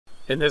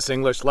In this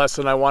English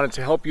lesson, I wanted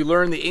to help you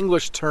learn the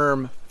English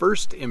term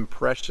first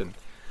impression.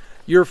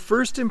 Your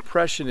first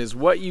impression is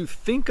what you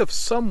think of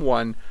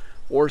someone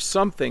or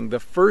something the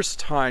first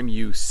time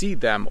you see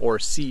them or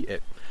see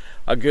it.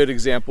 A good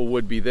example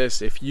would be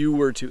this: if you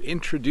were to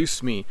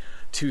introduce me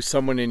to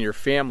someone in your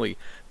family,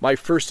 my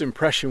first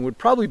impression would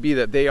probably be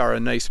that they are a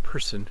nice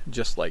person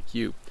just like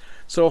you.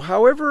 So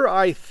however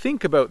I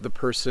think about the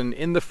person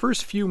in the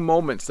first few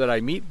moments that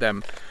I meet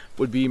them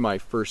would be my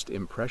first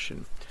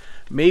impression.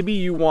 Maybe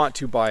you want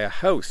to buy a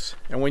house,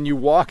 and when you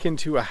walk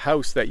into a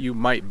house that you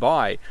might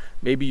buy,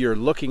 maybe you're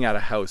looking at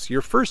a house,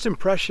 your first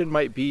impression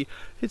might be,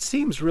 it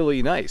seems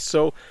really nice.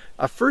 So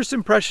a first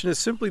impression is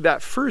simply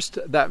that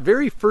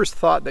very first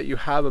thought that you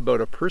have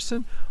about a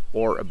person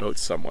or about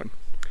someone.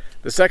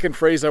 The second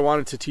phrase I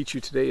wanted to teach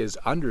you today is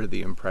under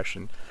the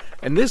impression.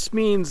 And this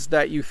means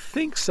that you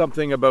think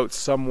something about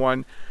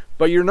someone,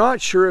 but you're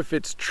not sure if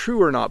it's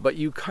true or not, but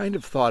you kind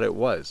of thought it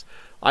was.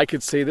 I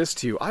could say this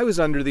to you: I was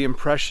under the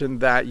impression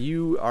that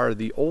you are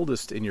the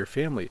oldest in your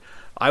family.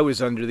 I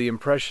was under the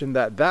impression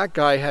that that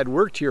guy had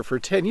worked here for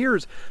 10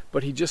 years,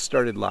 but he just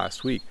started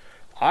last week.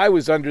 I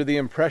was under the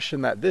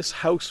impression that this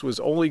house was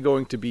only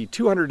going to be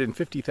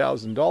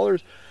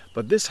 $250,000,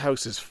 but this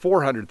house is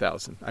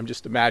 $400,000. I'm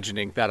just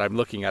imagining that I'm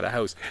looking at a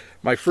house.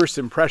 My first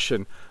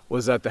impression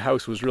was that the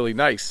house was really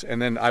nice,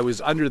 and then I was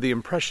under the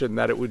impression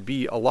that it would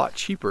be a lot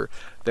cheaper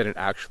than it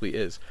actually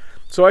is.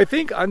 So I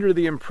think under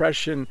the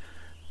impression,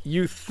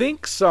 you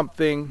think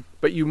something,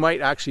 but you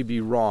might actually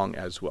be wrong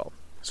as well.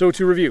 So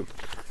to review,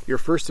 your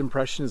first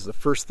impression is the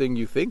first thing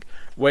you think.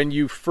 When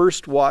you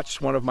first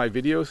watched one of my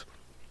videos,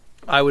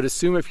 I would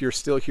assume, if you're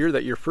still here,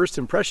 that your first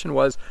impression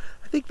was,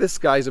 I think this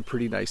guy's a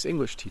pretty nice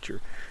English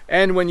teacher.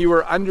 And when you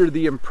were under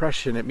the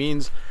impression, it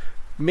means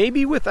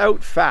maybe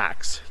without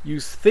facts, you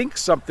think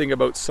something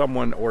about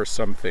someone or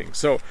something.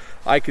 So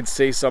I could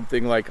say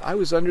something like, I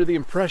was under the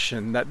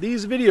impression that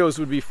these videos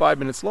would be 5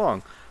 minutes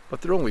long,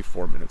 but they're only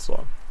 4 minutes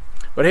long.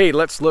 But hey,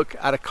 let's look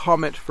at a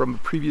comment from a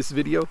previous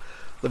video.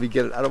 Let me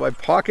get it out of my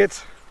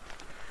pocket.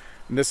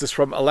 And this is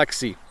from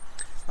Alexi.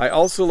 I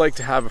also like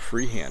to have a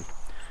free hand.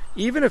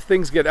 Even if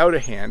things get out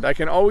of hand, I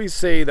can always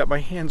say that my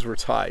hands were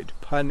tied,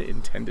 pun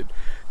intended.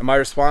 And my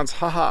response,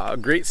 haha, a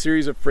great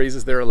series of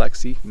phrases there,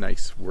 Alexi.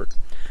 Nice work.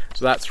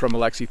 So that's from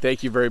Alexi.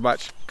 Thank you very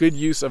much. Good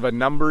use of a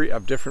number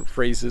of different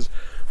phrases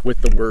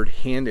with the word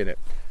hand in it.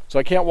 So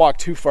I can't walk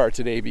too far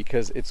today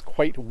because it's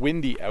quite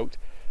windy out.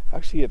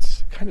 Actually,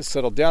 it's kind of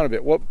settled down a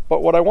bit.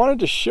 But what I wanted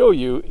to show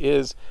you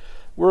is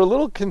we're a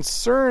little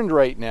concerned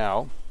right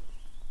now.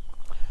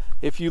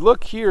 If you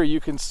look here, you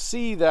can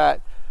see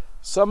that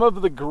some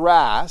of the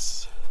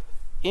grass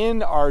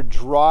in our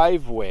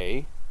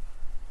driveway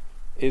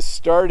is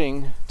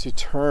starting to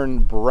turn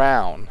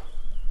brown.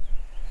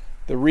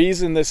 The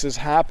reason this is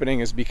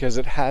happening is because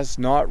it has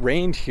not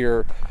rained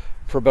here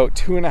for about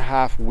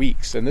 2.5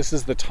 weeks. And this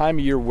is the time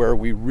of year where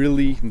we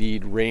really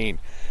need rain.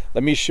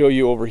 Let me show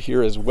you over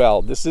here as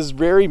well. This is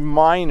very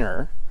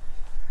minor,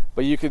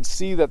 but you can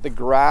see that the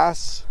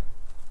grass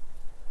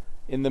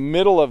in the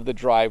middle of the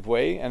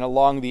driveway and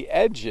along the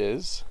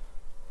edges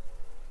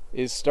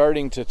is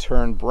starting to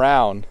turn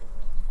brown.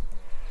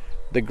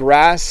 The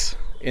grass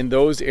in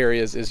those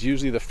areas is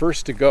usually the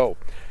first to go.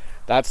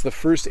 That's the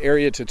first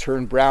area to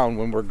turn brown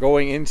when we're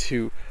going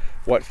into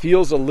what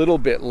feels a little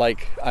bit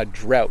like a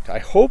drought. I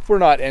hope we're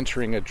not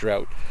entering a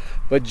drought,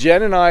 but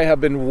Jen and I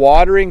have been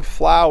watering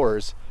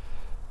flowers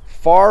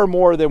far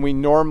more than we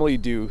normally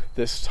do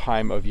this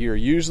time of year.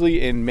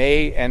 Usually in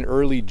May and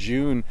early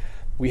June,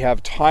 we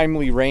have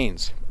timely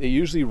rains. It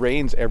usually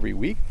rains every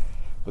week,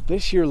 but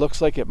this year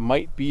looks like it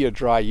might be a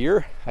dry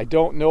year. I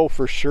don't know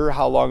for sure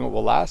how long it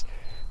will last.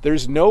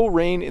 There's no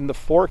rain in the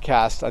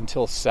forecast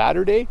until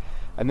Saturday,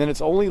 and then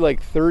it's only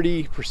like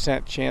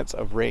 30% chance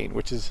of rain,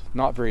 which is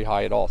not very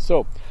high at all.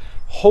 So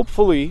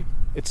hopefully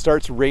it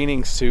starts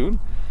raining soon.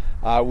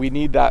 We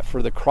need that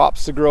for the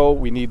crops to grow.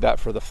 We need that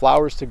for the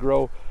flowers to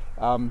grow.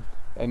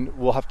 And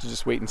we'll have to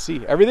just wait and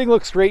see. Everything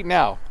looks great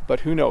now, but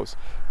who knows?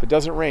 If it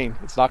doesn't rain,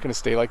 it's not going to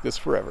stay like this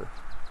forever.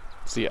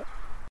 See ya.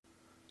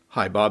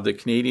 Hi, Bob the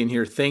Canadian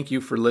here. Thank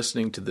you for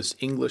listening to this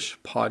English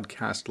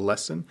podcast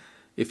lesson.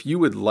 If you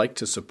would like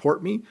to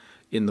support me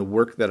in the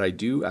work that I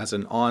do as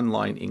an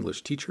online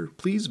English teacher,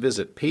 please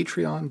visit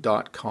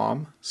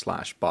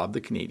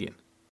patreon.com/BobTheCanadian.